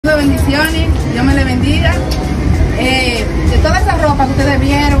bendiciones, Dios me le bendiga. De toda esa ropa que ustedes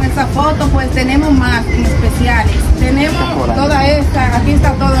vieron, esa foto, pues tenemos más en especiales. Tenemos toda esta, aquí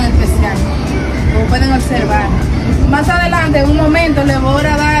está todo en especial, como pueden observar. Más adelante, en un momento, les voy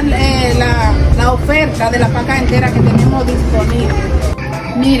a dar la oferta de la paca entera que tenemos disponible.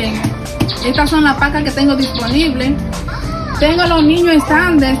 Miren, estas son las pacas que tengo disponibles. Tengo los niños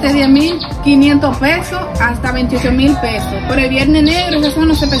están desde 10.500 pesos hasta 28.000 pesos. Por el viernes negro, esos son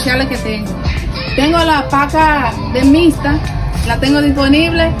los especiales que tengo. Tengo la paca de mixta, la tengo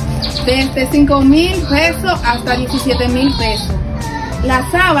disponible desde 5.000 pesos hasta 17.000 pesos. La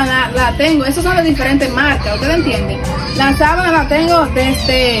sábana la tengo, esos son de diferentes marcas, ¿ustedes entienden? La sábana la tengo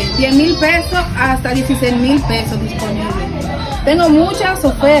desde 10.000 pesos hasta 16.000 pesos disponible. Tengo muchas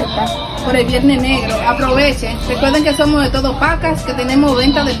ofertas por el viernes negro, aprovechen. Recuerden que somos de todo pacas, que tenemos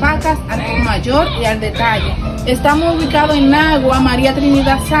venta de pacas al por mayor y al detalle. Estamos ubicados en Nagua, María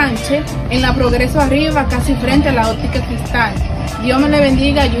Trinidad Sánchez, en la Progreso arriba, casi frente a la óptica Cristal. Dios me le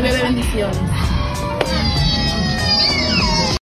bendiga, lluvia de bendiciones.